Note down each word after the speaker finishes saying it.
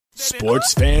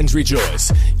Sports fans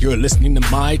rejoice. You're listening to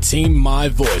My Team, My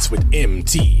Voice with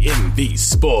MTMV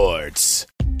Sports.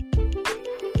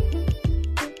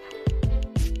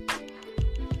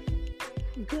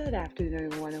 Good afternoon,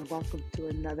 everyone, and welcome to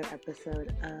another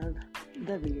episode of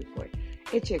The V Report.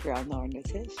 It's your girl, Lauren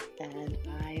Tish, and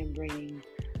I am bringing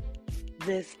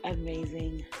this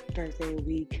amazing birthday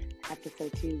week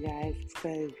episode to you guys. It's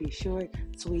going to be short,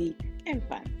 sweet, and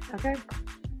fun, okay?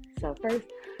 So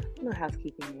first, a little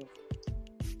housekeeping rules.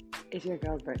 It's your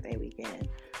girl's birthday weekend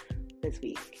this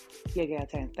week. Your girl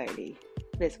turned 30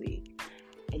 this week,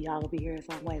 and y'all will be hearing this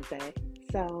on Wednesday.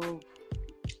 So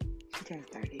she turns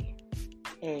 30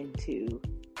 in 2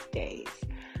 days.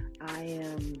 I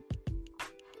am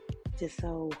just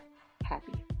so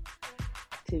happy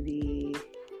to be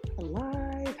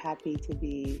alive, happy to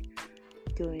be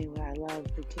doing what I love,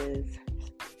 which is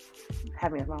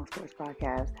having my own sports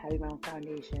podcast, having my own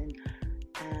foundation,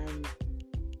 and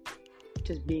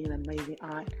just being an amazing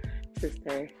aunt,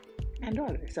 sister, and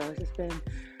daughter. So it's just been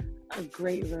a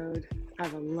great road. I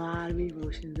have a lot of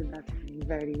emotions about turning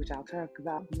 30, which I'll talk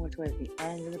about more towards the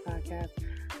end of the podcast.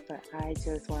 But I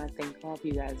just want to thank all of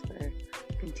you guys for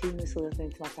continuously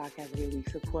listening to my podcast every week,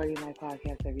 supporting my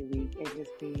podcast every week, and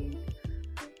just being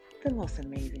the most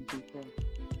amazing people.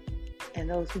 And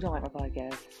those who don't like my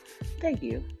podcast, thank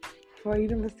you for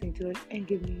even listening to it and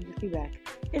giving me the feedback.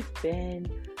 It's been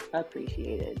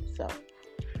appreciated. So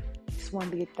just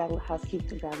wanted to get that little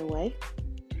housekeeping out of the way.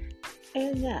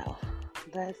 And now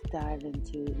let's dive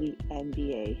into the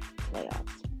NBA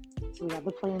playoffs. So we have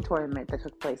the play-in tournament that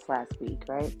took place last week,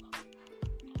 right?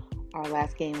 Our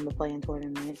last game in the play-in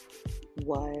tournament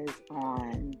was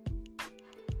on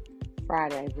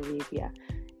Friday, I believe. Yeah,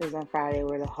 it was on Friday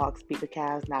where the Hawks beat the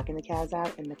Cavs, knocking the Cavs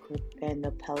out, and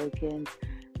the Pelicans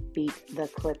beat the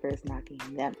Clippers, knocking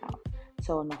them out.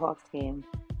 So in the Hawks game,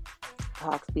 the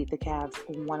Hawks beat the Cavs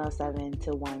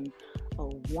 107-101.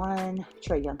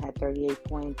 Trae Young had 38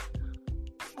 points.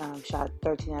 Shot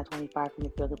 13 out of 25 from the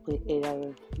field, completed 8 out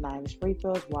of 9 of his free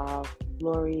throws, while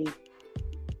Lauri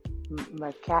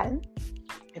Markkanen,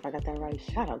 if I got that right,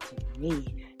 shout out to me,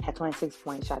 had 26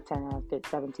 points, shot 10 out of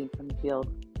 17 from the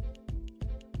field.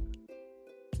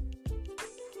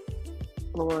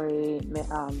 Lauri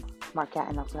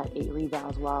Markkanen also had 8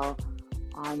 rebounds, while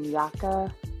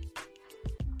Onyeka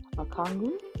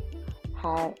Okongwu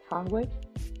had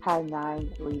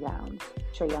 9 rebounds.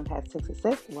 Trae Young had 6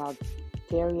 assists, while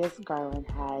Darius Garland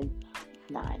had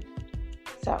 9.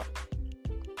 So,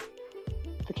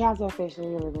 the Cavs are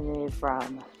officially eliminated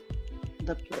from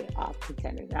the playoff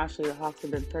contenders. Actually, the Hawks have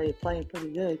been playing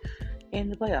pretty good in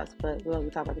the playoffs, but we'll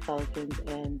talk about the Pelicans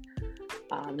and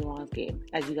New Orleans game.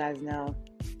 As you guys know,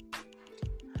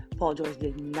 Paul George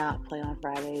did not play on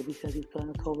Friday because he's put on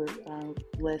the COVID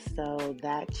list, so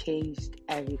that changed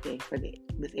everything for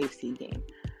this AC game.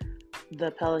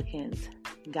 The Pelicans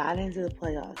got into the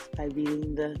playoffs by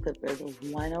beating the Clippers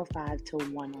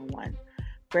 105-101.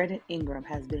 Brandon Ingram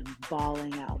has been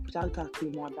balling out, which I'll talk to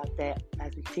you more about that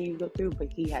as we continue to go through,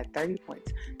 but he had 30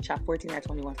 points, shot 14 out of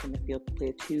 21 from the field,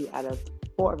 completed 2 out of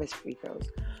 4 of his free throws,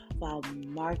 while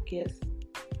Marcus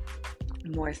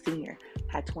Morris Sr.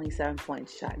 had 27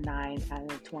 points, shot 9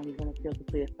 out of 20 from the field,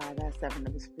 completed 5 out of 7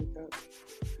 of his free throws.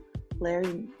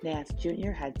 Larry Nance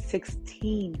Jr. had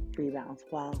 16 rebounds,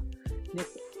 while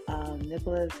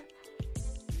Nicholas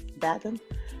Batum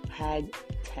had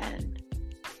 10.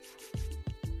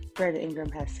 Brandon Ingram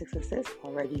had 6 assists,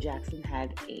 while Reggie Jackson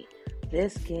had 8.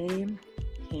 This game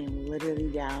came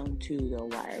literally down to the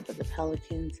wire, but the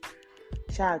Pelicans,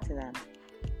 shout out to them,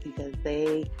 because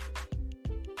they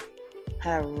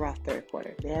had a rough third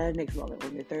quarter. They had a Knicks moment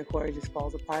when the third quarter just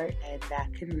falls apart, and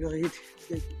that can really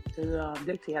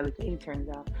dictate how the game turns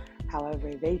out.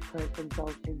 However, they put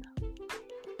themselves in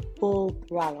full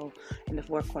throttle in the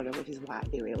fourth quarter, which is why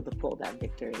they were able to pull that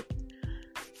victory.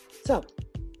 So,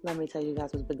 let me tell you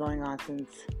guys what's been going on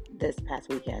since this past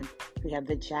weekend. We have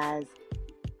the Jazz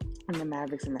and the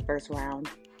Mavericks in the first round.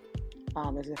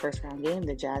 This is the first round game.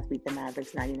 The Jazz beat the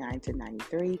Mavericks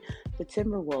 99-93. The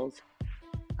Timberwolves,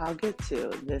 I'll get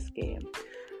to this game,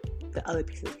 the other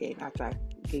piece of this game, after I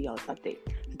give y'all an update.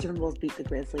 The Timberwolves beat the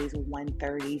Grizzlies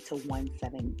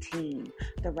 130-117.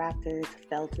 The Raptors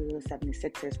fell to the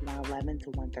 76ers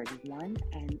 111-131.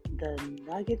 And the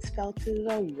Nuggets fell to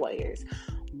the Warriors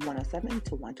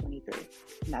 107-123.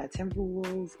 Now the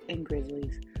Timberwolves and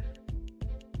Grizzlies,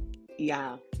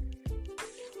 y'all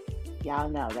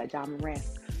know that John Morant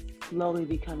slowly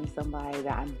becoming somebody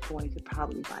that I'm going to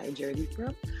probably buy a jersey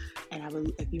from.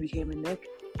 And if he became a Knick,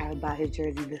 I would buy his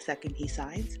jersey the second he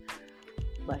signs.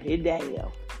 But his daddy,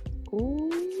 though.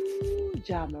 Ooh,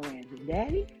 John Morant, his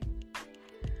daddy.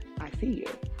 I see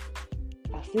you.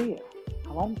 I see you.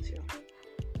 I want you.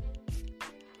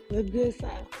 Look good,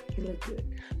 son. You look good.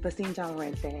 But seeing Ja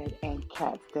Morant's dad and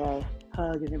Cat's dad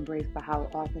hug and embrace for how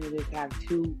awesome it is to have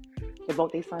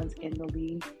both their sons in the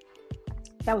league,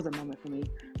 that was a moment for me.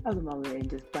 That was a moment in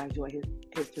just Black Joy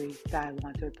history that I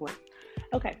want to report.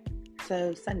 Okay,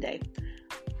 so Sunday,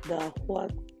 the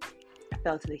Hawks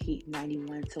fell to the Heat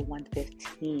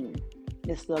 91-115.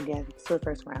 This still the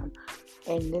first round.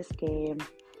 In this game,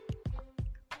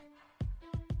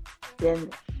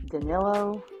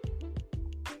 Danilo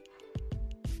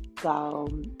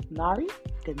Gallinari,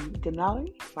 if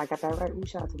I got that right,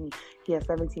 shout out to me. He had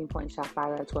 17 points, shot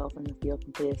 5 out of 12 from the field,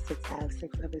 completed 6 out of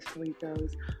 6 of his free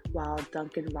throws, while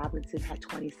Duncan Robinson had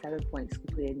 27 points,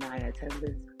 completed 9 out of 10 of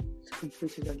his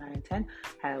completions of 9 out of 10.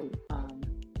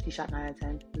 He shot 9 out of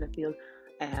 10 from the field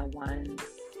and had 1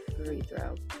 free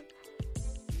throw.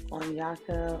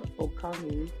 Onyeka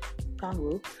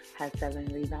Okongwu had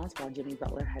 7 rebounds, while Jimmy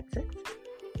Butler had 6.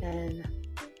 And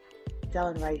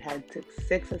Delon Wright had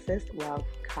 6 assists, while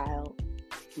Kyle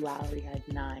Lowry had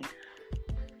 9.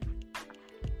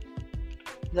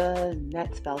 The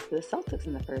Nets fell to the Celtics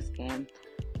in the first game.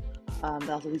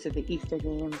 These are the Easter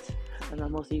games. I know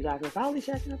most of you guys are probably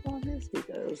checking up on this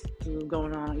because this was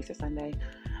going on Easter Sunday.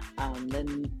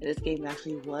 Then this game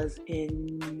actually was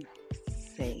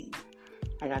insane.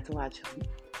 I got to watch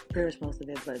pretty much most of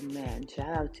it, but man, shout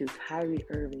out to Kyrie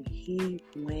Irving. He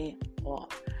went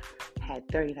off. Had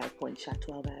 39 points, shot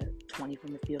 12 out of 20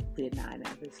 from the field, completed 9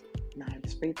 out of his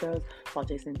free throws, while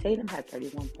Jason Tatum had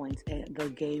 31 points and the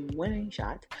game-winning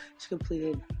shot. She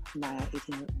completed 9 out of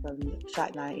 18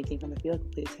 from the field,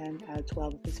 completed 10 out of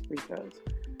 12 of his free throws.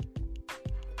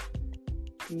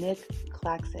 Nick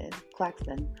Claxton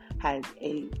had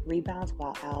 8 rebounds,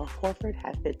 while Al Horford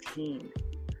had 15.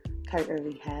 Kyrie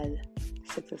Irving had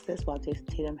 6 assists, while Jason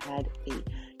Tatum had 8.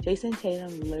 Jason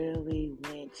Tatum literally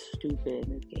went stupid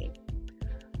in this game.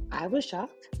 I was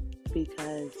shocked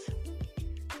because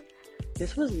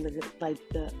this was literally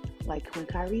like when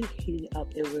Kyrie heated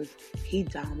up, he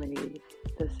dominated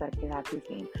the second half of the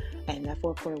game, and that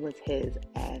fourth quarter was his.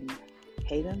 And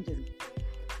Tatum just,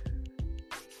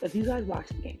 if you guys watched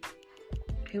the game,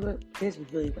 here's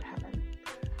really what happened.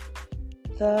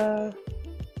 The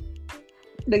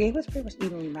game was pretty much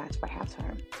evenly matched by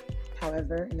halftime.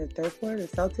 However, in the third quarter, the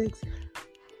Celtics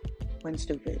went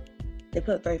stupid. They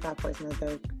put 35 points in the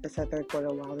third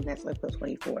quarter, while the Nets put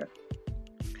 24.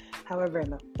 However, in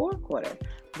the fourth quarter,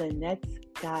 the Nets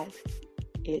got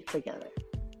it together.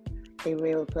 They were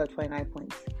able to put up 29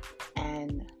 points.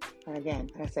 And again,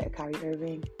 like I said, Kyrie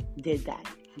Irving did that.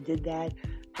 He did that.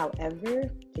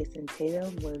 However, Jason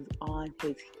Tatum was on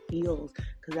his heels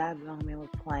because that young man was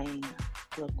playing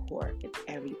the court in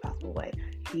every possible way.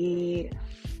 He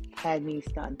had me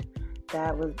stunned.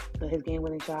 His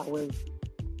game-winning shot was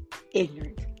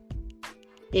ignorant,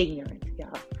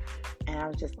 y'all. And I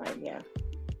was just like, yeah.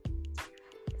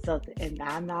 So, and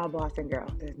I'm not a Boston girl.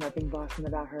 There's nothing Boston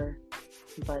about her.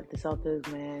 But the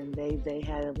Celtics, man, they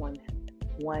had one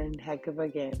heck of a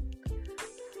game.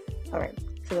 All right.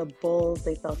 So the Bulls,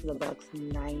 they fell to the Bucks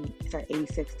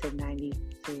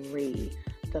 86-93.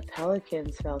 The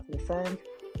Pelicans fell to the Suns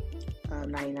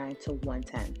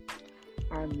 99-110.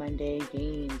 Our Monday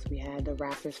games, we had the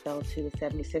Raptors fell to the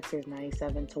 76ers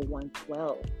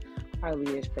 97-112. Our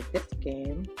leaders for this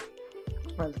game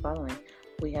are the following.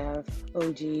 We have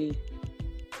OG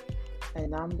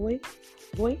Anunoby,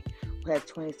 who had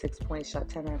 26 points, shot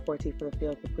 10 out of 14 for the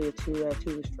field, completed 2 out of 2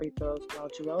 of his free throws, while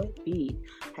Joel Embiid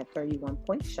had 31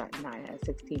 points, shot 9 out of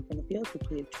 16 from the field,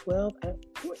 completed 12 out of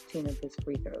 14 of his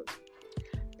free throws.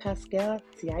 Pascal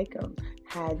Siakam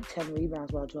had 10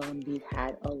 rebounds, while Joel Embiid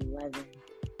had 11.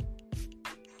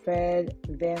 Fred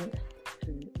VanVleet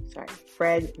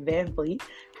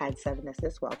had 7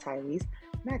 assists, while Tyrese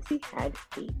Maxey had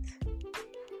 8.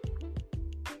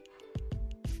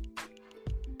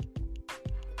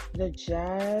 The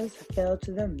Jazz fell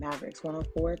to the Mavericks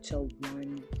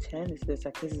 104-110. This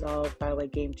is all, by the way,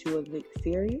 game 2 of the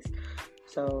series.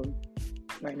 So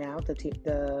right now, for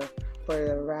the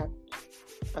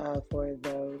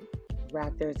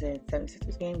Raptors and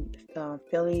 76ers game,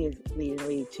 Philly is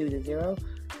leading 2-0.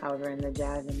 However, in the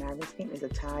Jazz and Mavericks game, is a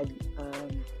tie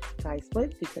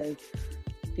split because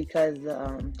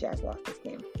the Jazz lost this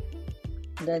game.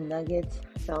 The Nuggets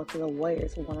fell to the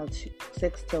Warriors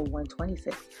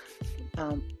 106-126,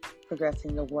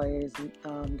 progressing the Warriors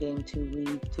game 2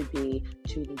 lead to be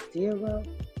 2-0.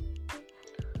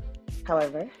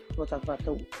 However, we'll talk about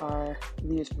our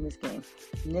leaders from this game.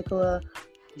 Nikola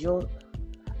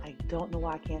I don't know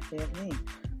why I can't say his name.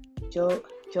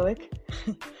 Jokic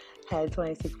had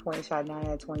 26 points, shot 9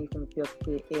 out of 20 from the field,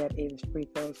 completed 8 out of 8 of his free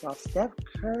throws, while Steph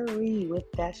Curry,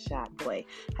 with that shot boy,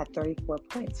 had 34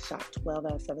 points, shot 12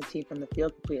 out of 17 from the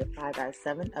field, completed 5 out of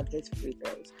 7 of his free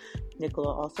throws.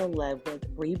 Nikola also led with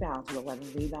rebounds, with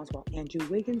 11 rebounds, while Andrew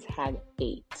Wiggins had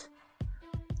 8.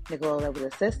 Nikola led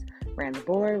with assists, ran the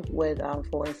board with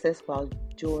 4 assists, while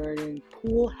Jordan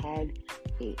Poole had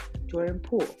 8. Jordan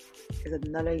Poole is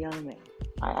another young man.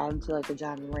 I add him to like the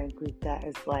Ja Morant group that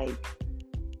is like,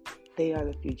 they are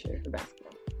the future of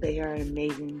basketball. They are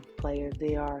amazing players.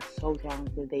 They are so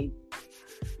talented.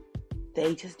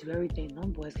 They just do everything.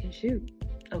 Them boys can shoot.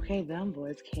 Okay, them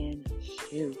boys can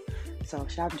shoot. So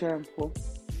shout out to Jordan Poole,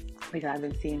 because I've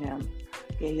been seeing him.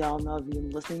 Yeah, y'all know, if you've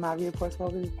been listening to my reports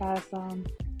over this past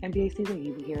NBA season,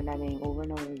 you'll be hearing that name over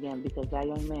and over again, because that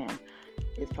young man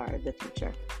is part of the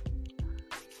future.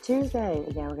 Tuesday,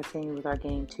 again, we're continuing with our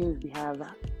game 2. We have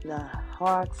the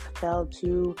Hawks fell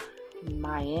to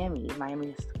Miami. Miami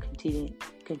is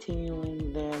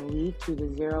continuing their lead to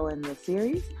the 0 in the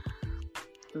series.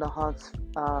 The Hawks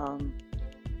had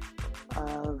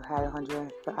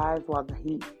 105, while the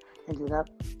Heat ended up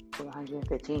with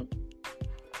 115.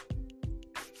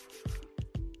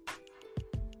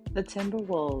 The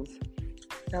Timberwolves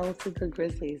fell to the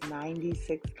Grizzlies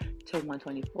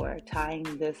 96-124, tying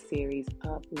this series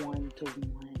up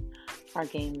 1-1. Our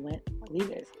game went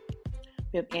leaders.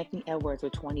 We have Anthony Edwards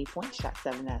with 20 points, shot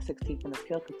 7 out of 16 from the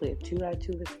field, completed 2 out of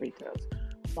 2 of his free throws.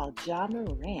 While Ja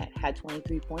Morant had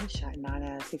 23 points, shot 9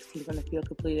 out of 16 from the field,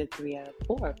 completed 3 out of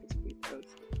 4 of his free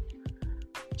throws.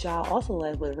 Ja also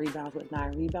led with rebounds with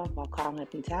 9 rebounds, while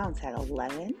Karl-Anthony Towns had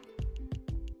 11.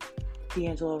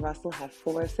 D'Angelo Russell had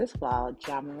 4 assists, while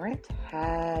Ja Morant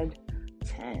had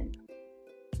 10.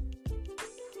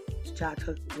 Ja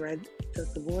took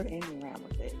the board and ran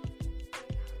with it.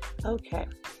 Okay.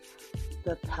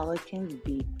 The Pelicans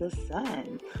beat the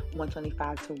Suns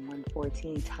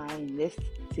 125-114, tying this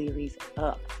series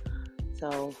up.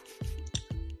 So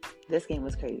this game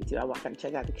was crazy too. I walked out and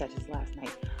checked out the catches last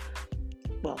night.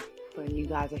 Well, for you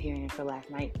guys are hearing it for last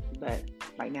night, but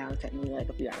right now it's technically like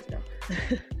a few hours ago.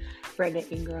 Brandon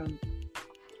Ingram,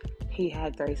 he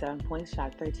had 37 points,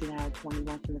 shot 13 out of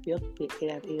 21 from the field, 8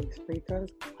 out of 8 of his free throws,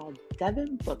 while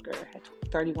Devin Booker had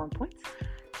 31 points,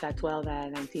 shot 12 out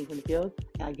of 19 from the field.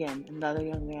 And again, another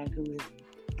young man who is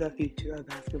the future of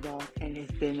basketball, and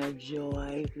it's been a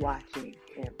joy watching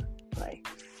him play.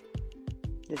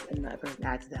 Just another person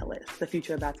add to that list. The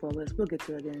future of basketball list, we'll get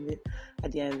to it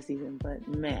at the end of the season, but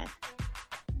man,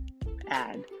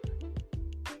 add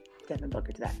Devin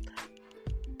Booker to that.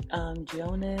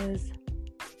 Jonas,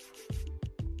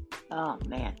 oh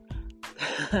man,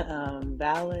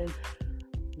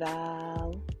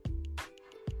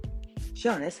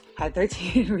 Jonas had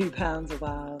 13 rebounds,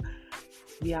 while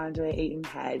DeAndre Ayton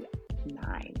had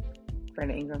 9.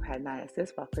 Brandon Ingram had 9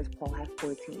 assists, while Chris Paul had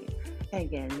 14. And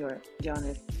again,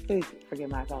 Jonas, please forgive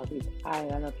my apologies. I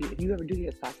don't know if you ever do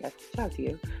this podcast, shout out to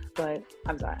you, but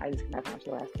I'm sorry, I just cannot pronounce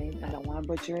your last name. I don't want to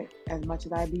butcher it as much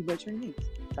as I be butchering names.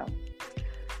 So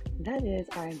that is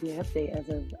our NBA update as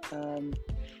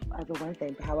of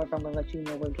Wednesday. However, I'm going to let you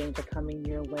know what games are coming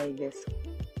your way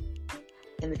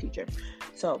in the future.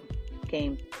 So,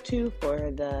 game 2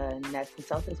 for the Nets and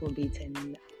Celtics will be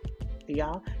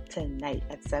tonight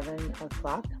at 7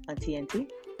 o'clock on TNT.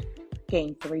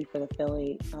 Game 3 for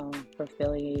Philly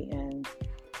and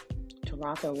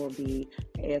Toronto will be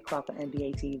 8 o'clock on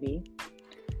NBA TV.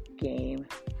 Game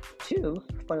 2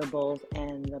 for the Bulls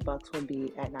and the Bucks will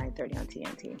be at 9:30 on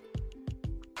TNT.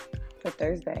 For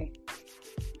Thursday,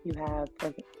 you have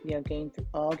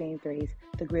all game 3s.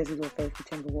 The Grizzlies will face the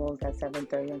Timberwolves at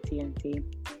 7:30 on TNT.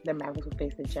 The Mavericks will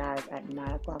face the Jazz at 9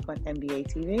 o'clock on NBA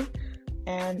TV.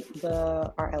 And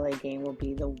our LA game will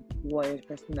be the Warriors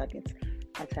versus Nuggets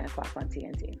at 10 o'clock on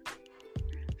TNT.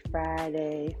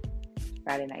 Friday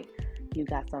night, you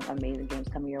got some amazing games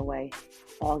coming your way.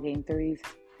 All game 3s.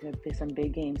 There'll be some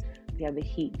big games. We have the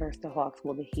Heat versus the Hawks.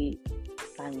 Will the Heat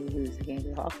finally lose the game to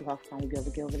the Hawks? Will the Hawks finally be able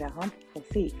to get over that hump? We'll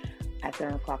see at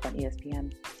 7 o'clock on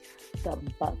ESPN. The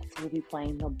Bucks will be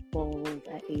playing the Bulls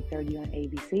at 8:30 on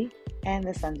ABC. And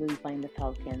the Suns will be playing the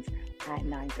Pelicans at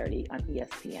 9:30 on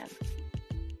ESPN.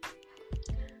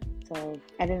 So,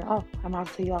 and then, I'm going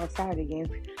to tell you all the Saturday games,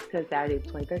 because Saturday the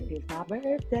 23rd is my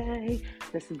birthday.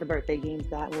 This is the birthday games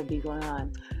that will be going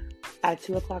on. At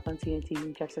 2 o'clock on TNT, you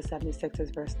can catch the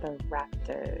 76ers versus the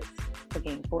Raptors for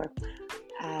Game 4.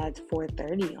 At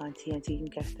 4:30 on TNT, you can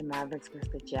catch the Mavericks versus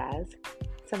the Jazz.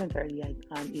 7:30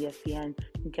 on ESPN,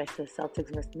 you can catch the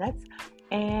Celtics versus the Nets.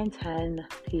 And 10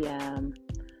 p.m.,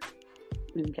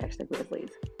 you can catch the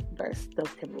Grizzlies versus those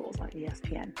Timberwolves on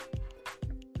ESPN.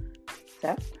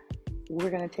 So, we're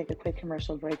going to take a quick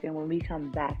commercial break, and when we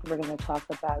come back, we're going to talk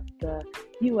about the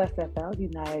USFL,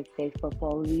 United States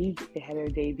Football League. They had their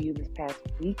debut this past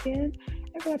weekend.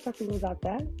 We're going to talk a little about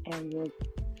that, and we'll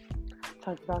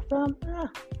talk about some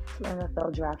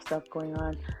NFL draft stuff going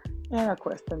on, and of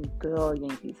course, some good old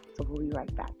Yankees. So we'll be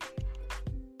right back.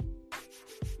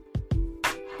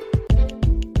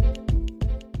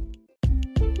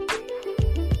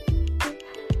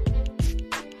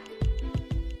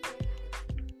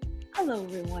 Hello,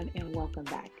 everyone, and welcome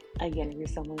back. Again, if you're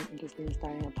someone interested in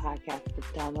starting a podcast but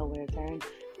don't know where to turn,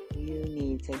 you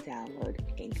need to download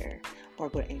Anchor or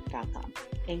go to Anchor.com.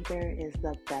 Anchor is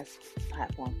the best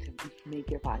platform to make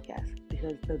your podcast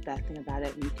because the best thing about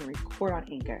it, you can record on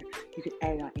Anchor, you can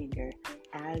edit on Anchor,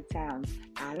 add sounds,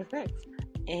 add effects,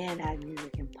 and add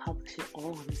music and publish it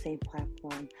all on the same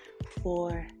platform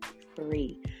for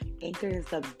free. Anchor is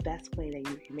the best way that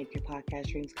you can make your podcast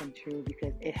dreams come true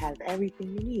because it has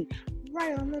everything you need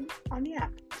right on the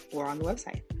app or on the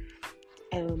website.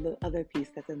 And the other piece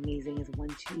that's amazing is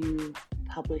once you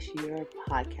publish your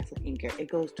podcast on Anchor, it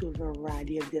goes to a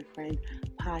variety of different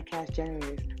podcast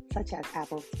generators such as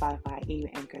Apple, Spotify, and even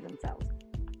Anchor themselves.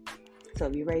 So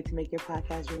if you're ready to make your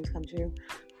podcast dreams come true,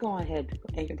 go on ahead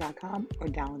to Anchor.com or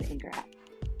download the Anchor app.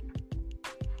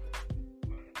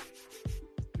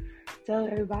 So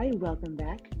everybody, welcome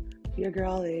back. Your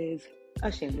girl is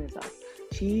ashamed of herself.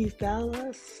 She fell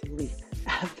asleep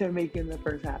after making the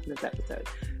first half of this episode,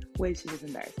 which is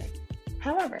embarrassing.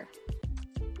 However,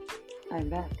 I'm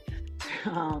back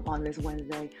on this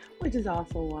Wednesday, which is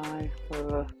also why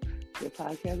your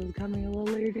podcast is coming a little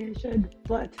later than it should.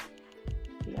 But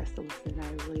you guys still listen.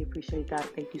 I really appreciate that.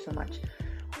 Thank you so much.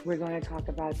 We're going to talk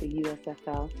about the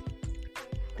USFL,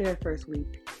 their first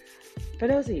week. For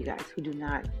those of you guys who do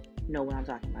not know what I'm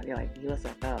talking about, you're like,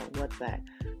 USFL, what's that?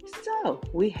 So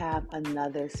we have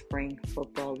another spring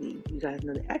football league. You guys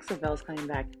know the XFL is coming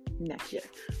back next year.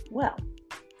 Well,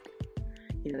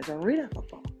 there's Arena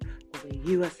Football. Well, the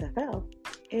USFL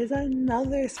is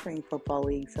another spring football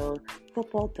league, so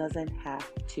football doesn't have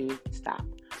to stop.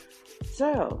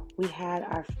 So we had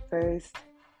our first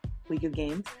week of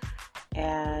games,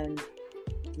 and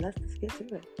let's just get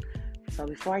to it. So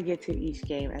before I get to each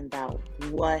game and about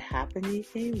what happened in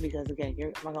each game, because again, I'm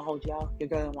not going to hold y'all, you're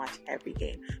going to watch every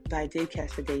game. But I did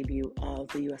catch the debut of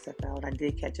the USFL, and I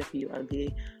did catch a few of the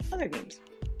other games.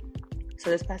 So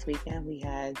this past weekend, we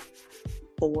had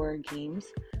 4 games.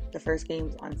 The first game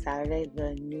was on Saturday.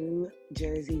 The New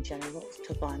Jersey Generals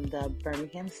took on the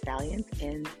Birmingham Stallions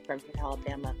in Birmingham,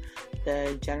 Alabama.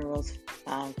 The Generals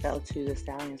fell to the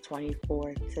Stallions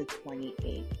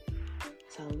 24-28.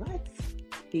 So let's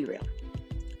be real.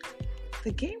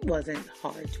 The game wasn't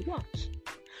hard to watch.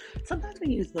 Sometimes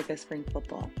when you look at spring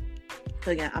football,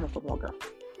 because again, I'm a football girl,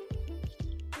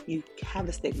 you have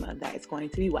the stigma that it's going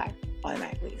to be whack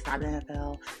automatically. It's not the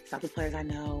NFL, it's not the players I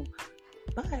know,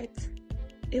 but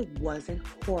it wasn't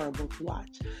horrible to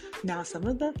watch. Now, some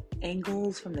of the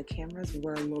angles from the cameras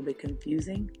were a little bit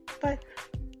confusing, but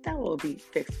that will be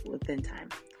fixed within time.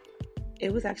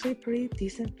 It was actually pretty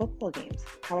decent football games.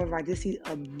 However, I did see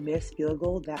a missed field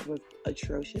goal that was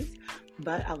atrocious,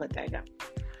 but I'll let that go.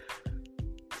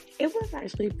 It was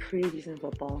actually pretty decent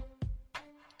football.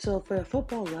 So for the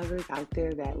football lovers out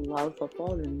there that love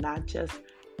football and not just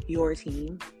your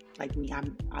team, like me,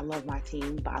 I love my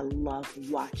team, but I love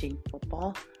watching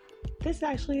football. This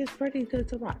actually is pretty good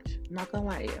to watch. I'm not gonna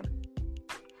lie to you.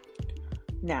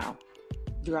 Now,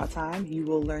 throughout time, you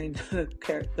will learn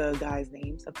the guys'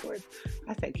 names, of course.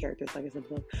 I say characters like it's a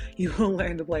book. You will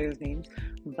learn the players' names,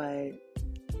 but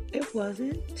it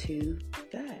wasn't too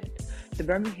bad. The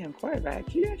Birmingham quarterback,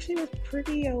 he actually was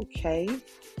pretty okay.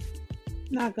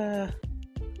 Not gonna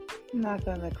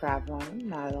crap on him,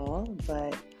 not at all,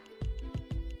 but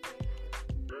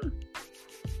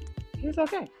he was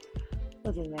okay.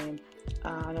 What's his name?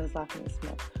 I know his last name is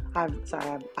Smith. I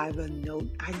have a note.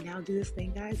 I now do this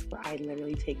thing, guys, where I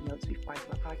literally take notes before I do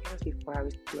my podcast, before I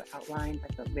do an outline,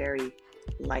 like a very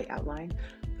light outline.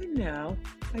 But no,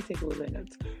 I take a little bit of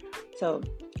notes. So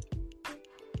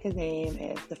his name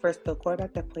is the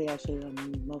quarterback that played actually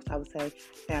the most, I would say.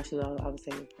 And actually, I would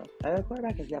say the better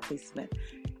quarterback is definitely Smith.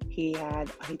 He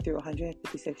threw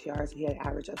 156 yards. He had an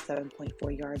average of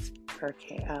 7.4 yards per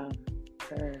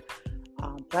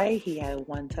play. He had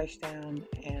 1 touchdown,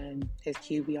 and his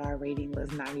QBR rating was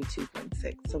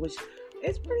 92.6. So, which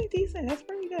is pretty decent. That's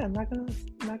pretty good. I'm not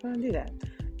gonna do that.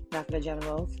 Now for the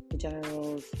Generals.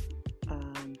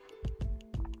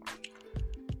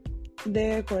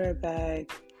 Their quarterback,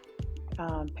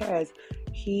 Perez.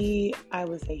 I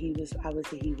would say he was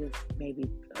maybe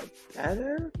a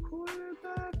better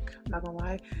quarterback not gonna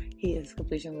lie, his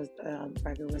completion was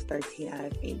record was 13 out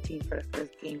of 18 for the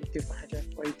first game. He threw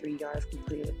 143 yards,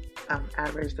 completed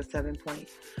average for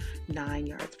 7.9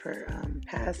 yards per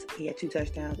pass. He had 2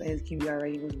 touchdowns, and his QBR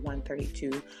rating was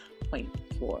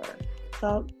 132.4.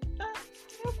 So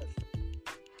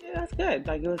that's good.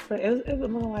 Like it was I'm not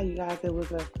gonna lie, you guys, it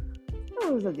was a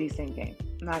decent game.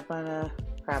 I'm not gonna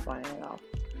crap on it at all.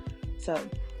 So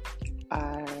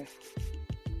our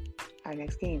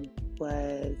next game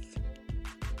was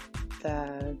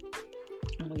I'm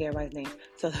gonna get everybody's name.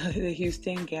 So the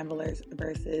Houston Gamblers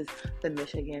versus the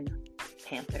Michigan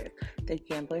Panthers. The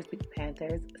Gamblers beat the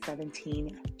Panthers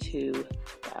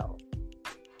 17-12.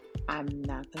 I'm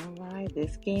not gonna lie,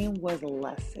 this game was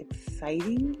less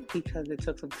exciting because it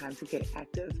took some time to get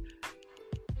active.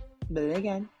 But then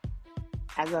again,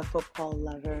 as a football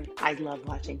lover, I love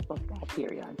watching football,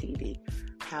 period, on TV.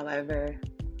 However,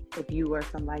 if you were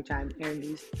somebody trying to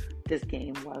introduce, this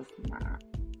game was not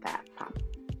that pop.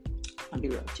 I'll be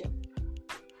real with you.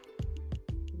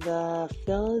 The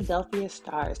Philadelphia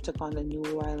Stars took on the New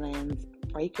Orleans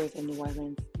Breakers in New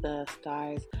Orleans. The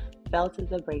Stars fell to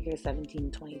the Breakers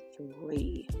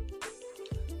 17-23.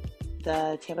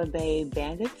 The Tampa Bay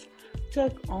Bandits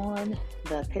took on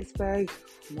the Pittsburgh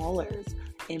Maulers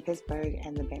in Pittsburgh,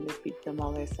 and the Bandits beat the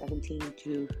Maulers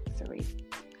 17-3.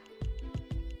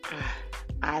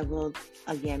 I will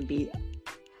again be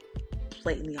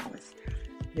blatantly honest.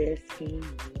 This game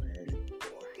was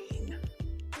boring.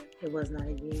 It was not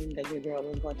a game that your girl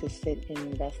was going to sit and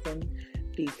invest in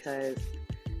because,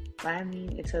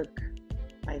 it took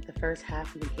like the first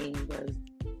half of the game was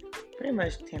pretty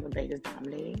much Tampa Bay just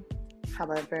dominating.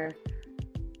 However,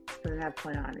 from that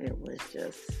point on, it was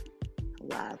just a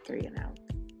lot of 3-and-out.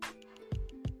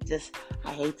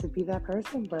 I hate to be that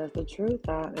person, but it's the truth.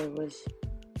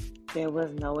 There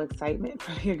was no excitement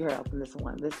for your girl from this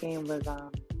one. This game was,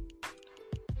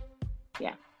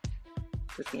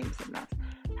 this game is a mess.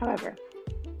 However,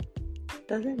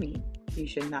 doesn't mean you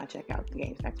should not check out the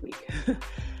games next week.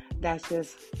 That's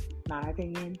just my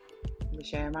opinion. I'm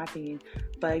sharing my opinion.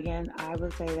 But again, I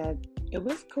would say that it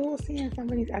was cool seeing some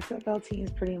of these XFL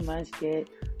teams pretty much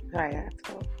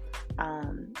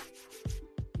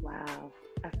wow.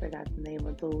 I forgot the name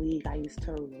of the league I used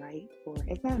to write for.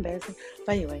 It's not embarrassing.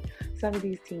 But anyway, some of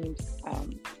these teams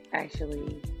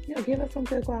actually, give us some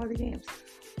good quality games.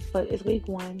 But it's week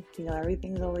 1.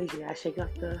 Everything's always, you gotta shake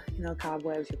up the,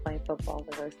 cobwebs. You're playing football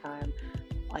for the first time,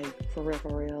 like for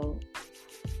real,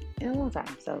 in a long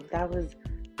time. So that was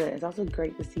good. It's also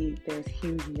great to see there's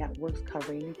huge networks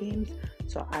covering the games.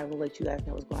 So I will let you guys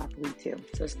know what's going on for week 2.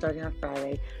 So starting on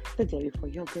Friday, the day before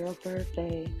your girl's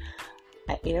birthday,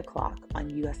 at 8 o'clock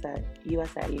on USA, you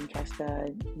can catch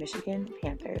the Michigan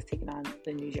Panthers taking on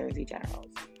the New Jersey Generals.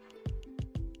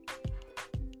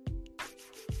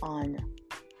 On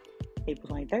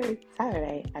April 23rd,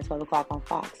 Saturday, at 12 o'clock on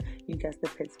Fox, you can catch the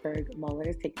Pittsburgh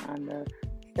Maulers taking on the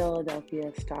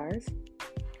Philadelphia Stars.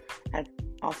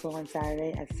 Also on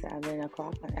Saturday at 7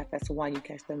 o'clock on FS1, you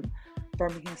catch the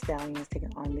Birmingham Stallions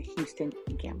taking on the Houston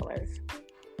Gamblers.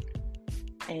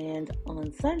 And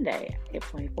on Sunday,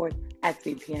 April 24th, at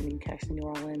 3 p.m., you can catch the New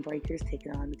Orleans Breakers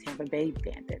taking on the Tampa Bay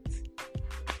Bandits.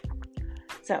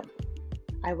 So,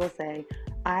 I will say,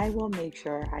 I will make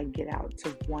sure I get out to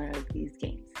one of these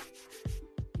games.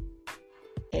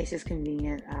 It's just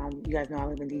convenient. You guys know I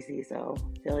live in DC, so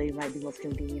Philly might be the most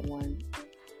convenient one.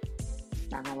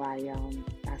 Not gonna lie, y'all,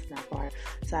 that's not far.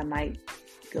 So I might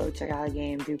go check out a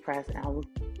game, do press, and I will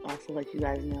also let you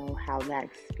guys know how that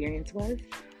experience was.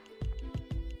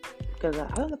 Because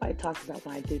I don't know if I talked about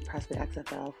when I did press with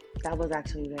XFL. That was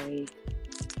actually very,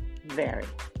 very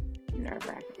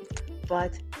nerve-wracking,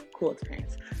 but cool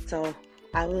experience. So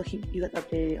I will keep you guys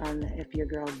updated on if your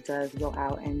girl does go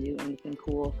out and do anything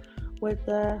cool with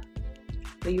the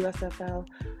USFL.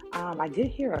 I did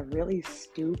hear a really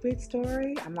stupid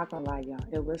story. I'm not gonna lie, y'all,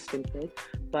 it was stupid,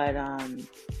 but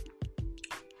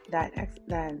that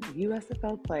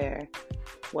USFL player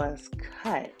was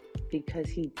cut because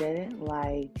he didn't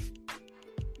like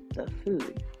the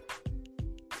food.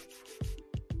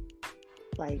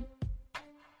 Like,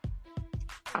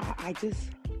 I just,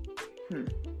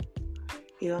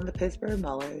 he's on the Pittsburgh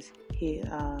Maulers.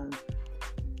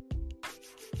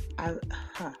 I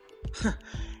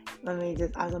was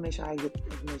gonna make sure I get the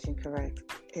information correct.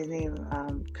 His name,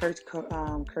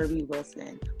 Kirby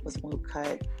Wilson, was the one who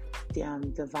cut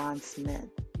down Devon Smith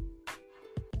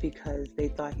because they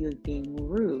thought he was being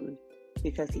rude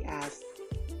because he asked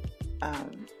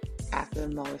the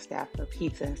Mauler staff for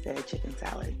pizza instead of chicken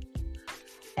salad.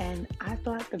 And I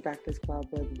thought the Breakfast Club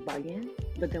was bugging,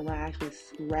 but then when I actually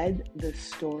read the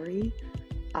story,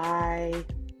 I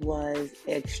was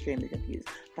extremely confused.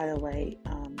 By the way,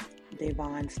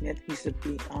 Devon Smith used to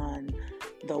be on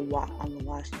the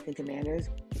Washington Commanders,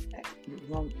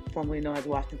 formerly known as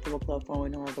Washington Football Club, formerly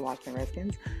known as the Washington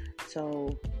Redskins.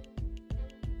 So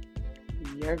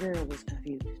your girl was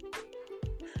confused.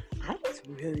 I was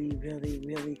really, really,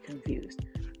 really confused.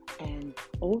 And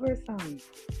over some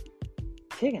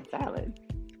chicken salad,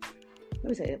 let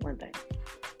me say one thing.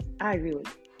 I agree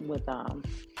with the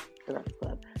Breakfast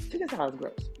Club. Chicken salad is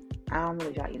gross. I don't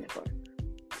really try eating it for.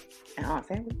 And on a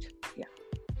sandwich, yeah.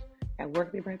 At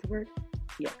work, they bring it to work,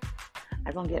 yeah.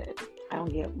 I don't get it. I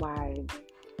don't get why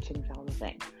chicken salad is a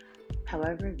thing.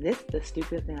 However, this is the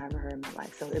stupidest thing I've ever heard in my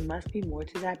life. So it must be more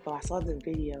to that. But I saw the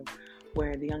video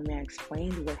where the young man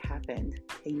explained what happened.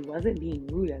 And he wasn't being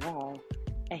rude at all.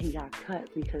 And he got cut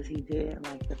because he didn't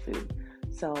like the food.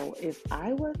 So if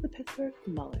I was the Pittsburgh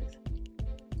Mullets,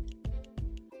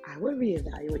 I would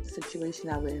reevaluate the situation.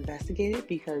 I would investigate it,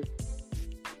 because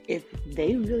if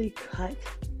they really cut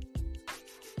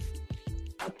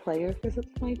a player for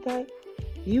something like that,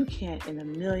 you can't in a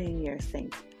million years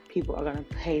think people are going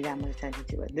to pay that much attention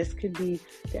to it. This could be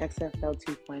the XFL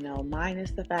 2.0,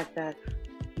 minus the fact that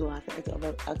the last time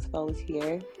XFL was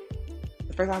here,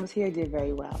 the first time it was here, it did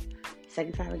very well.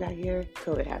 Second time it got here,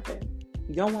 COVID happened.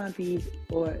 You don't want to be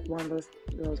one of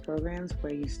those programs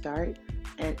where you start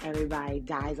and everybody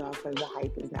dies off because the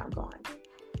hype is now gone.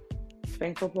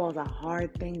 Spring football is a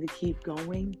hard thing to keep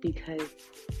going because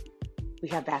we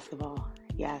have basketball,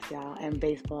 yes, y'all, and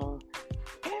baseball,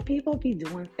 and people be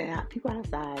doing that. People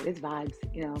outside, it's vibes,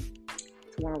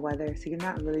 it's warmer weather, so you're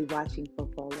not really watching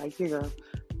football like your girl.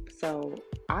 So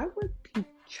I would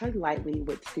tread lightly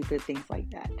with stupid things like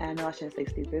that. And I know I shouldn't say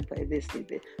stupid, but it is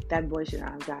stupid. That boy should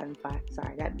not have gotten fired.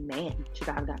 That man should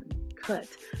not have gotten cut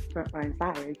or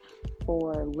fired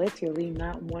for literally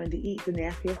not wanting to eat the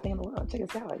nastiest thing in the world, chicken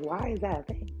salad. Why is that a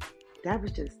thing? That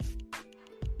was just,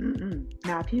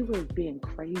 Now, if he was being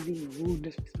crazy, rude,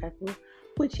 disrespectful,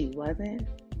 which he wasn't,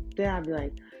 then I'd be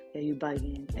like, yeah, you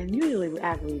bugging. And usually with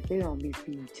athletes, they don't be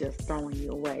just throwing you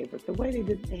away. But the way they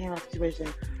did handle the situation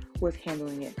was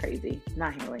handling it crazy,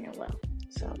 not handling it well.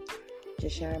 So,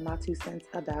 just sharing my 2 cents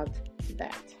about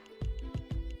that.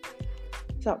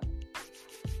 So,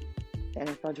 the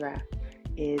NFL draft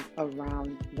is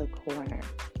around the corner.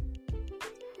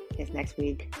 It's next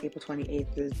week, April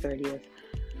 28th through the 30th.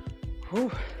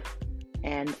 Whew.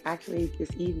 And actually,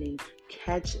 this evening,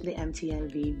 catch the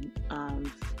MTMV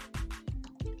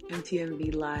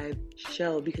live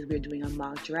show, because we're doing a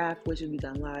mock draft, which will be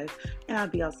done live. And I'll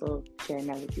be also sharing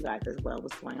that with you guys as well,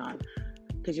 what's going on.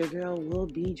 Because your girl will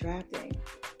be drafting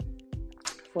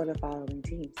for the following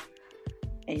teams.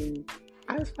 And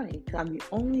I was funny, because I'm the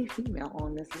only female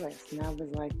on this list. And I was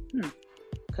like,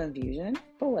 confusion,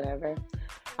 but whatever.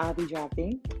 I'll be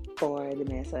drafting for the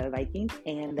Minnesota Vikings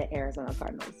and the Arizona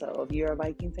Cardinals. So if you're a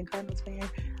Vikings and Cardinals fan,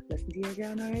 listen to your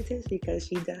girl Narrative, because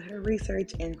she does her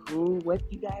research and what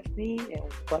you guys need and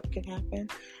what can happen.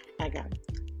 I got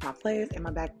my players and my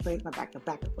backup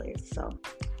players. So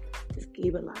just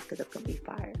keep it locked, because it's going to be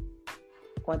fire.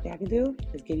 One thing I can do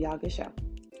is give y'all a good show.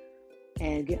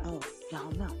 And y'all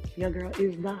know, your girl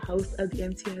is the host of the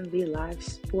MTMV live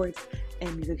sports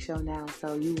and music show now.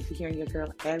 So you will be hearing your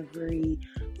girl every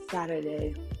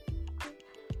Saturday.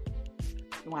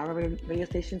 When I remember the radio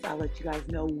stations, I'll let you guys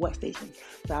know what stations.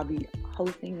 So I'll be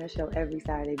hosting the show every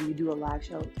Saturday. We do a live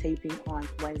show taping on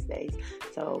Wednesdays.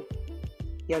 So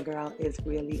your girl is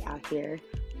really out here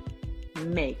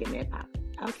making it pop.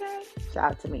 Okay?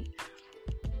 Shout out to me.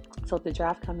 So the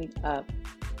draft coming up,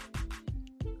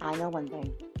 I know one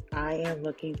thing. I am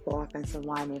looking for offensive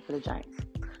linemen for the Giants.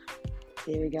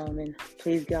 Here we go, man.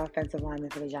 Please get offensive linemen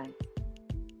for the Giants.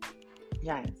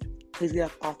 Please get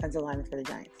offensive linemen for the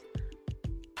Giants.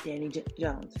 Danny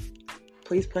Jones.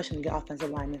 Please push him to get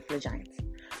offensive linemen for the Giants.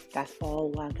 That's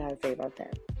all I gotta say about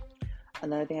that.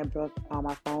 Another thing I broke on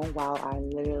my phone while I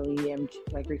literally am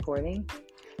recording,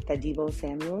 that Deebo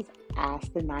Samuels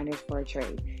asked the Niners for a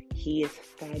trade. He is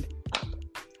fed up.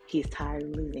 He's tired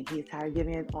of losing. He's tired of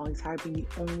giving it all. He's tired of being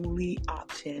the only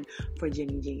option for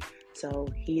Jimmy G. So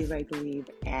he is ready to leave,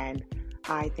 and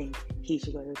I think he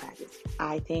should go to the Packers.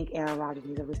 I think Aaron Rodgers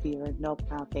needs a receiver. Nope,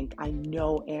 I don't think. I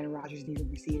know Aaron Rodgers needs a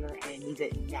receiver, and needs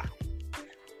it now.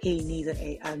 He needs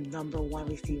a number one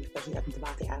receiver, especially after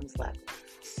Davante Adams left.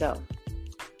 So,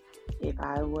 if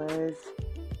I was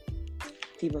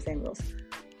Deebo Samuels,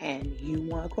 and you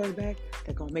want a quarterback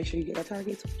that's going to make sure you get that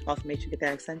targets, also make sure you get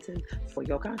that extension for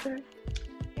your contract,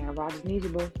 Aaron Rodgers needs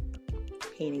you, boo.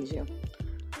 He needs you.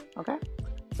 Okay?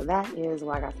 So that is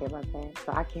what I got to say about that.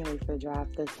 So I can't wait for the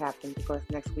draft. This happens. Of course,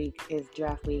 next week is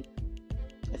draft week.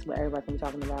 It's what everybody's going to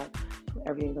be talking about.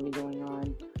 everything's going to be going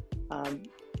on.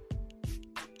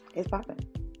 It's popping.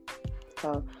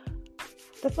 So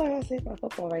that's why I say about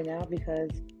football right now,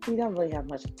 because we don't really have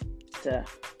much to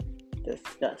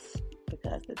discuss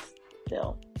because it's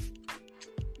still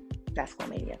basketball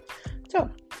mania. So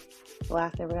the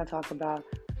last thing we're going to talk about,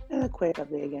 and a quick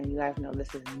update again, you guys know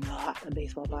this is not a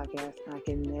baseball podcast. I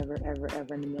can never, ever,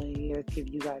 ever in a million years give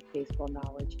you guys baseball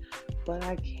knowledge, but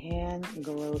I can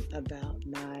gloat about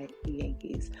my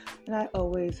Yankees, and I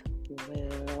always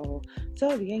will.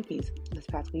 So the Yankees this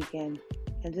past weekend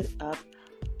ended up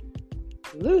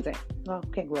losing. Well,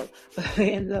 can't gloat, but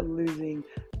they ended up losing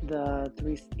the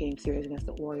 3-game series against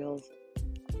the Orioles,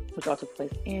 which all took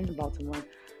place in Baltimore.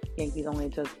 Yankees only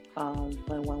took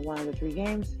won one of the 3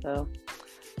 games, so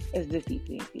it's defeat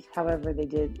the Yankees. However, they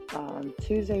did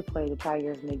Tuesday play the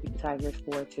Tigers, and they beat the Tigers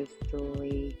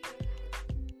 4-3.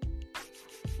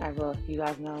 Alright, well, you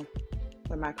guys know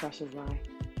where my crushes lie.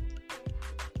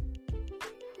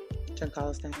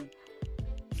 Giancarlo Stanton.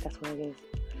 That's what it is.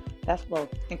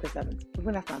 And Chris Evans.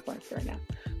 But that's not important for right now.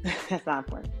 That's not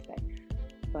important to say.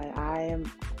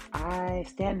 But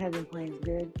Stanton has been playing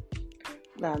good.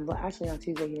 But actually on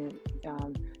Tuesday he didn't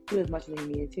do as much as he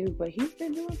needed to, but he's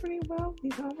been doing pretty well.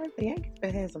 These homers, the Yankees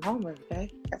been hitting some homers, okay?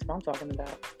 That's what I'm talking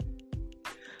about.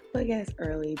 But again, it's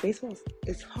early.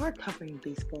 It's hard covering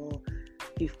baseball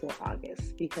before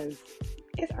August because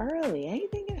it's early.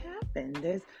 Anything can happen.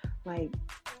 There's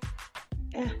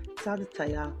so I'll just tell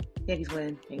y'all, Yankees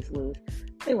win, Yankees lose.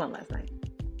 They won last night.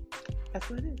 That's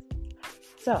what it is.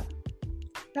 So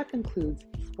that concludes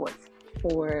sports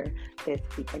for this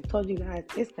week. I told you guys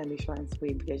it's gonna be short and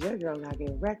sweet because your girl got to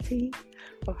get red tea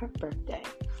for her birthday.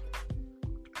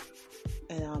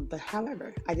 And but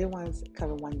however, I did want to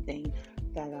cover one thing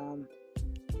that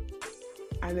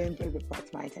I've been brought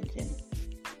to my attention.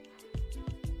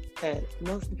 That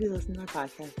most of the people listening to my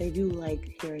podcast, they do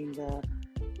like hearing the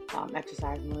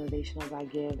exercise motivationals I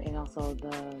give, and also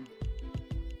the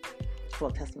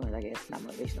testimonies I give, not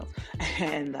motivationals,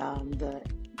 and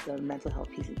the mental health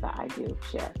pieces that I do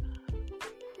share.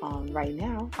 Right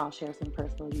now, I'll share some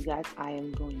personal with you guys. I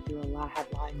am going through I have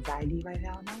a lot of anxiety right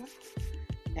now in my life,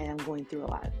 and I'm going through a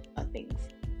lot of things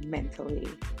mentally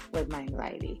with my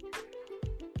anxiety.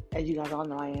 As you guys all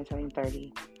know, I am turning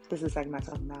 30. This is the second time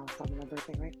I'm talking about my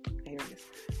birthday, right? Okay, here it is.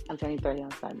 I'm turning 30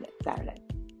 on Saturday.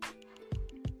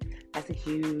 That's a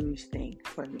huge thing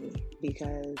for me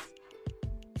because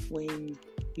when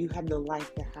you have the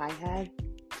life that I had,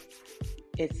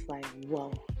 it's like,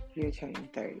 whoa, you're turning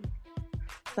 30.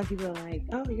 Some people are like,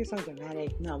 oh, you're so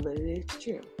dramatic. No, but it's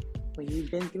true. When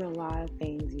you've been through a lot of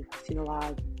things, you've been through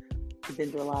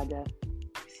a lot of death,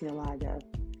 you've seen a lot of death,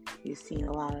 you've seen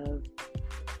a lot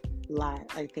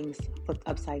of things flipped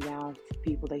upside down,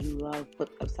 people that you love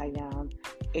flipped upside down,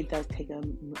 it does take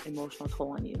an emotional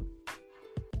toll on you.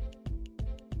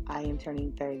 I am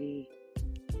turning 30.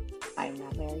 I am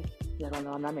not married. You don't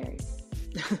know I'm not married.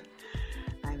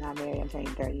 I'm not married. I'm turning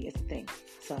 30. It's a thing.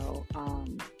 So,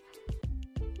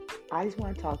 I just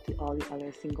want to talk to all the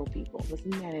other single people,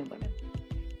 listen, men and women,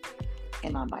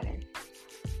 and non-binary,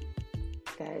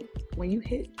 that when you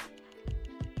hit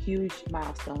huge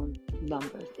milestone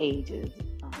numbers, ages,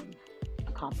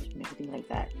 accomplishments, things like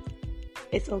that,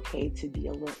 it's okay to be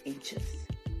a little anxious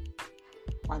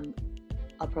on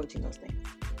approaching those things.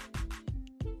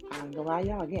 I'm gonna lie,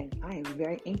 y'all, again, I am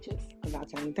very anxious about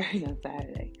turning 30 on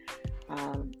Saturday.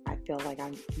 I feel like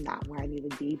I'm not where I need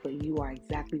to be, but you are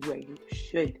exactly where you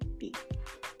should be.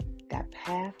 That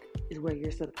path is where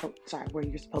you're supposed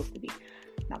to be.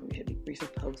 Not where you should be, where you're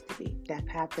supposed to be. That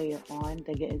path that you're on,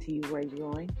 that getting to you where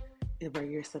you're going, is where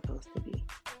you're supposed to be.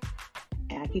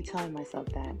 And I keep telling myself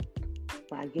that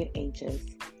when I get anxious,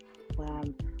 when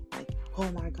I'm like,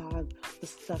 oh my God,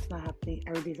 this stuff's not happening,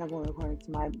 everything's not going according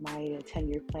to my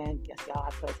 10-year plan. Yes, y'all,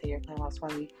 I put a 10-year plan when I was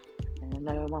 20, and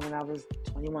another one when I was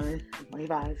 21 and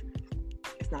 25.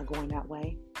 It's not going that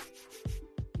way.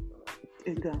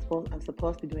 It's because I'm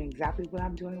supposed to be doing exactly what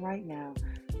I'm doing right now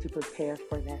to prepare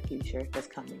for that future that's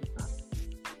coming up.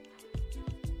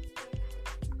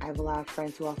 I have a lot of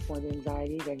friends who are full of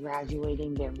anxiety. They're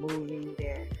graduating, they're moving,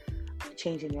 they're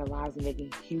changing their lives and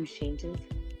making huge changes.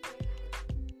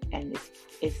 And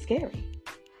it's scary.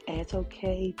 And it's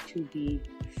okay to be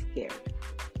scared.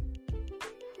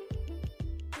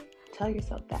 Tell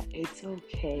yourself that. It's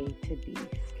okay to be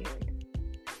scared.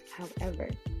 However,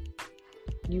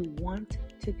 you want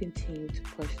to continue to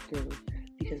push through,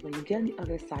 because when you get on the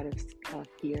other side of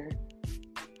fear,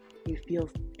 you feel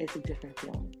it's a different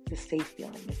feeling. It's a safe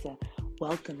feeling. It's a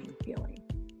welcoming feeling.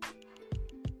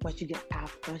 Once you get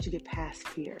past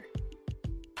fear.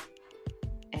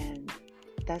 And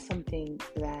that's something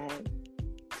that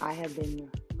I have been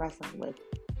wrestling with.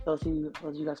 Those of you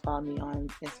guys follow me on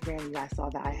Instagram, you guys saw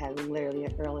that I had literally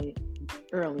an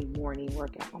early morning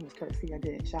workout. Almost courtesy, I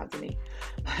didn't shout to me,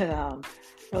 but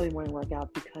early morning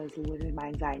workout because literally my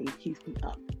anxiety keeps me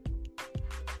up.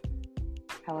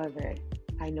 However,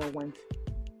 I know once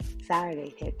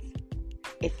Saturday hits,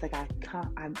 it's like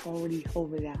I'm already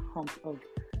over that hump of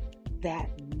that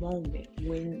moment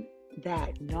when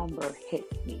that number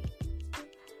hits me.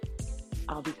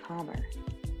 I'll be calmer.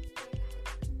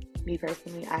 Me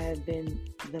personally, I have been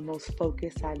the most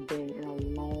focused I've been in a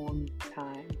long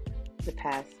time the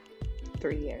past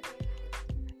 3 years.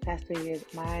 Past 3 years,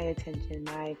 my attention,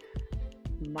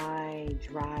 my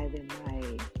drive, and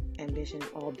my ambition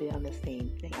all been on the same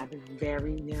thing. I've been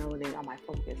very narrowed in on my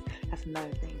focus. That's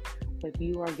another thing. If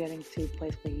you are getting to a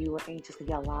place where you are anxious to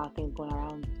get a lot of things going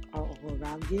around all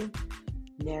around you,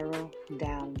 narrow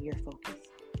down your focus.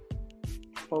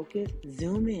 Focus,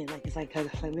 zoom in, like it's like your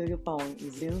phone.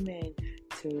 Zoom in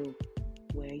to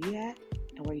where you at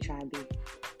and where you trying to be.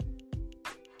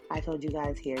 I told you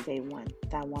guys here day one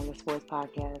that I wanted a sports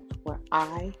podcast where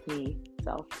I,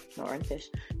 myself, Lauren Fish,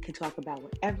 can talk about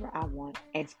whatever I want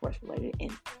and sports related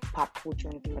and pop culture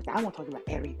and things like that. I want to talk about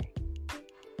everything.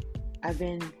 I've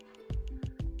been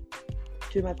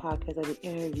through my podcast, I've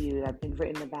been interviewed, I've been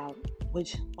written about,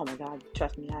 which, oh my God,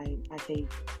 trust me, I take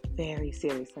very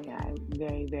seriously. I'm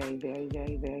very, very, very,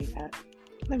 very, very,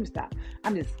 let me stop.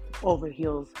 I'm just over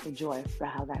heels of joy for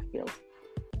how that feels.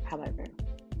 However,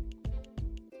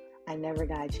 I never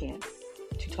got a chance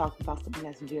to talk about something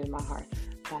that's dear to my heart,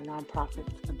 about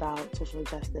nonprofits, about social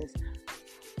justice.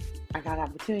 I got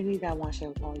opportunities that I want to share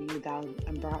with all of you that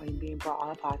I'm being brought on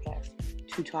a podcast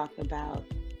to talk about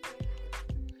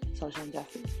social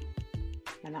injustice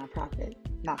and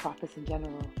nonprofits in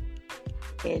general.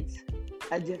 It's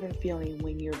a different feeling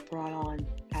when you're brought on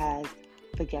as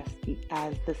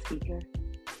the speaker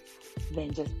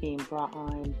than just being brought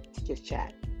on to just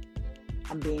chat.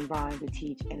 I'm being brought on to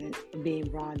teach and being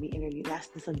brought on to be interviewed. That's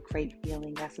just a great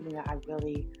feeling. That's something that I've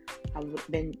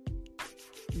been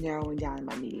narrowing down in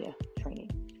my media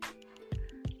training.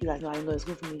 You guys know I didn't go to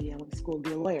school for media. I went to school to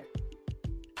be a lawyer.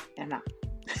 And I'm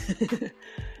not.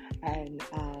 And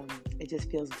it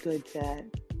just feels good that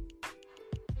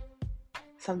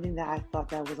something that I thought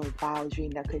that was a wild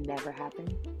dream that could never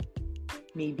happen,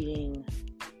 me being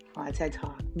on a TED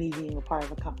Talk, me being a part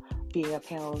of being a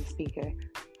panel speaker,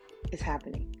 is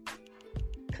happening.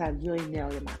 Because I really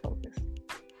narrowed in my focus.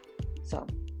 So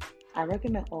I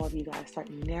recommend all of you guys start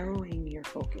narrowing your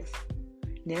focus,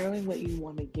 narrowing what you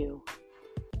want to do.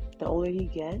 The older you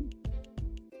get,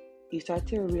 you start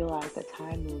to realize that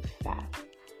time moves fast.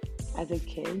 As a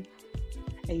kid,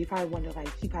 and you probably wonder, like,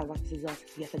 you probably watched this as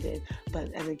yes I did,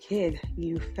 but as a kid,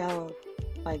 you felt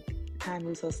like time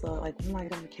moves so slow, like, oh my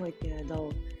God, I can't wait to be an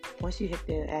adult. Once you hit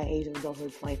the age of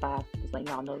adulthood, 25, it's like,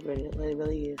 y'all know what it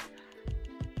really is.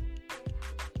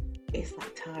 It's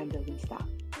like time doesn't stop.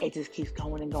 It just keeps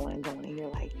going and going and going, and you're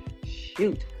like,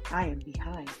 shoot, I am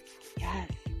behind. Yes,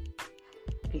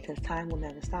 because time will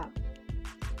never stop.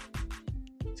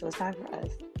 So it's time for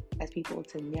us as people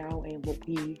to narrow in what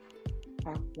we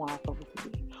want our focus to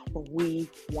be, what we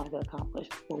want to accomplish,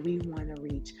 what we want to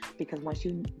reach. Because once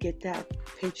you get that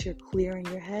picture clear in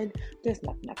your head, there's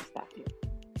nothing that can stop you.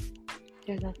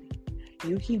 There's nothing.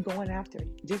 You keep going after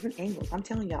different angles. I'm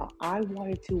telling y'all, I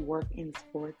wanted to work in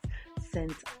sports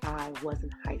since I was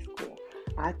in high school.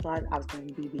 I thought I was going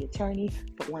to be the attorney,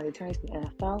 but one of the attorneys from the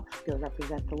NFL to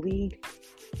represent the league.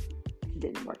 It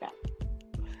didn't work out.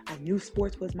 I knew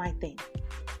sports was my thing.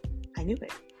 I knew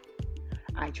it.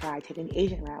 I tried taking the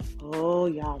agent route. Oh,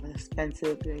 y'all, the expense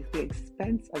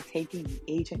of taking the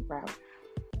agent route.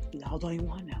 Y'all don't even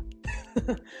want to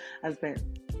know. I spent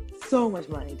so much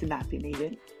money to not be an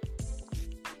agent.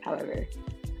 However,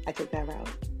 I took that route.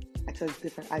 I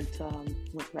went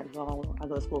to I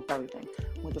go to school for everything.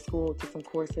 Went to school, took some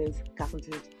courses, got some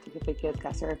certificates,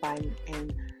 got certified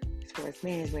in sports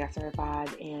management, got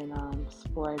certified in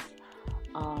sports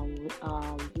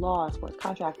law, sports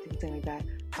contracting, things like that.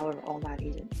 However, all not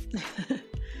agents.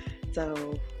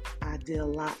 So I did a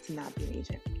lot to not be an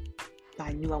agent. But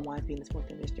I knew I wanted to be in the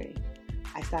sports industry.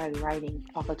 I started writing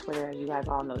off of Twitter, and you guys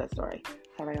all know that story.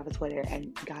 I write off of Twitter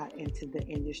and got into the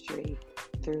industry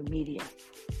through media.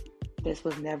 This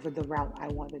was never the route I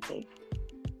wanted to take.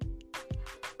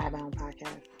 I have my own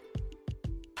podcast.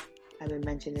 I've been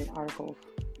mentioned in articles.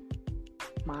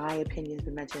 My opinion has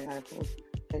been mentioned in articles.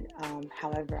 But,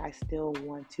 however, I still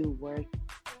want to work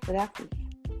with athletes.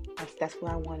 That's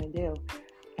what I want to do.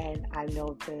 And I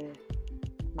know to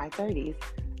my 30s,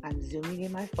 I'm zooming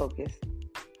in my focus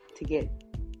to get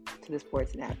to the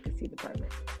sports and advocacy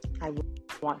department.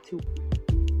 want to.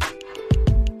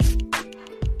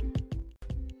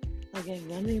 Again,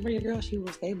 one thing for your girl, she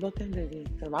will stay booked and busy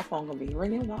because my phone gonna be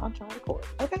ringing while I'm trying to record.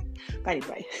 Okay? But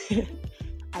anyway,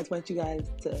 I just want you guys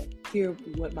to hear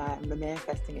what the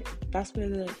manifesting is. Best way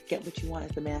to get what you want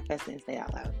is to manifest it and say it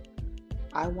out loud.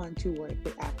 I want to work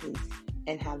with athletes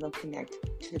and have them connect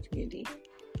to the community.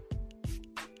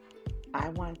 I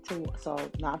want to, so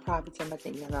nonprofits are my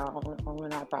thing, own a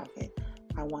nonprofit.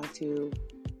 I want to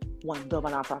build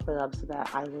my nonprofit up so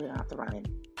that I really don't have to run it,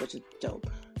 which is dope.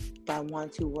 But I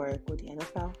want to work with the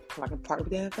NFL, so I can partner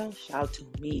with the NFL. Shout out to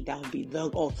me, that would be the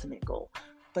ultimate goal.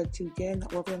 But to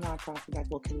work with a nonprofit that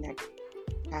will connect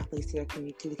athletes to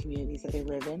the communities that they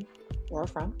live in or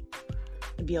from,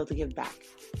 and be able to give back.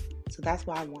 So that's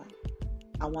what I want.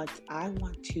 I want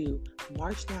to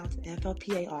march down to the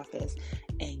NFLPA office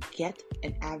and get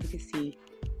an advocacy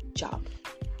job.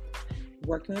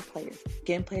 Working with players,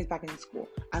 getting players back into school.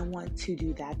 I want to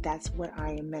do that. That's what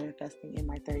I am manifesting in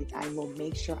my 30s. I will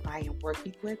make sure I am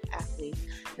working with athletes.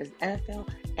 There's NFL,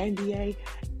 NBA,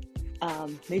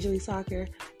 Major League Soccer,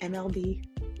 MLB.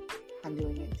 I'm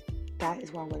doing it. That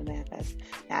is what I'm going to manifest.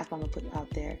 That's what I'm going to put out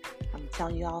there. I'm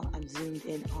telling y'all, I'm zoomed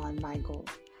in on my goal.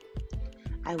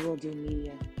 I will do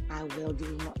media. I will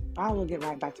get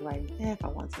right back to writing if I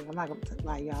want to. I'm not going to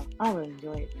lie, y'all. I really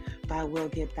enjoy it. But I will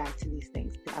get back to these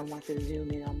things. I want to zoom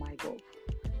in on my goal.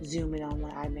 Zoom in on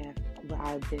what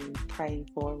I've been praying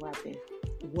for, what I've been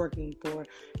working for,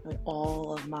 what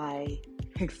all of my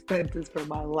expenses for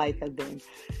my life have been.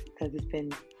 Because it's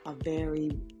been a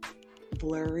very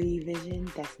blurry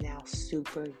vision that's now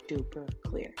super duper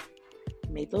clear.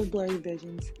 Make those blurry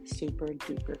visions super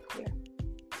duper clear.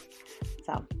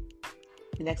 So,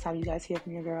 the next time you guys hear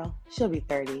from your girl, she'll be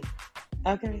 30.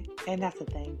 Okay? And that's the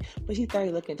thing. But she's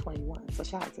 30 looking 21, so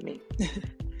shout out to me.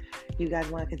 You guys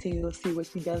want to continue to see what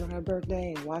she does on her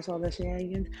birthday and watch all the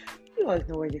shenanigans? You always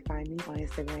know where to find me on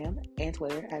Instagram and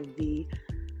Twitter at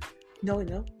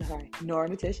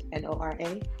Noranatish,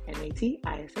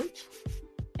 Noranatish.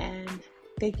 And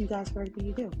thank you guys for everything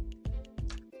you do.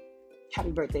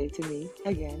 Happy birthday to me.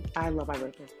 Again, I love my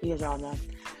birthday. You guys all know.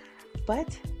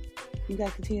 But you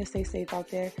guys continue to stay safe out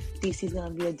there. DC's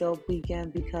going to be a dope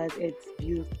weekend because it's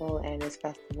beautiful and it's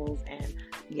festivals and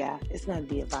yeah, it's going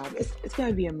to be a vibe. It's going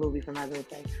to be a movie for my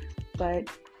birthday. But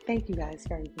thank you guys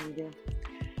for everything you do.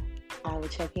 I will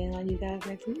check in on you guys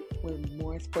next week with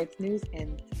more sports news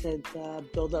and to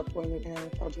build up for the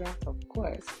NFL draft, of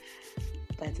course.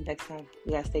 But until next time,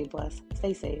 you guys stay blessed,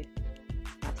 stay safe.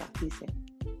 I'll talk to you soon.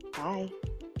 Bye.